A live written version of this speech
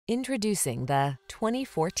Introducing the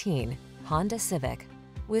 2014 Honda Civic.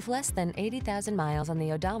 With less than 80,000 miles on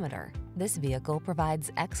the odometer, this vehicle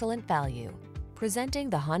provides excellent value. Presenting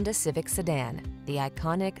the Honda Civic Sedan, the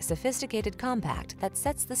iconic, sophisticated compact that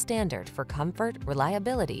sets the standard for comfort,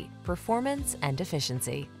 reliability, performance, and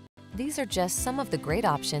efficiency. These are just some of the great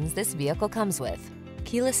options this vehicle comes with: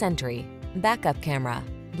 keyless entry, backup camera,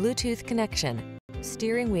 Bluetooth connection,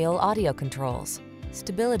 steering wheel audio controls,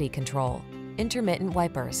 stability control, intermittent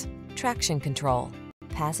wipers, traction control,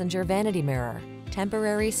 passenger vanity mirror,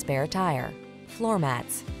 temporary spare tire, floor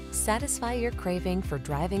mats. Satisfy your craving for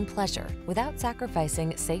driving pleasure without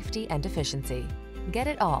sacrificing safety and efficiency. Get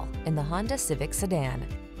it all in the Honda Civic Sedan.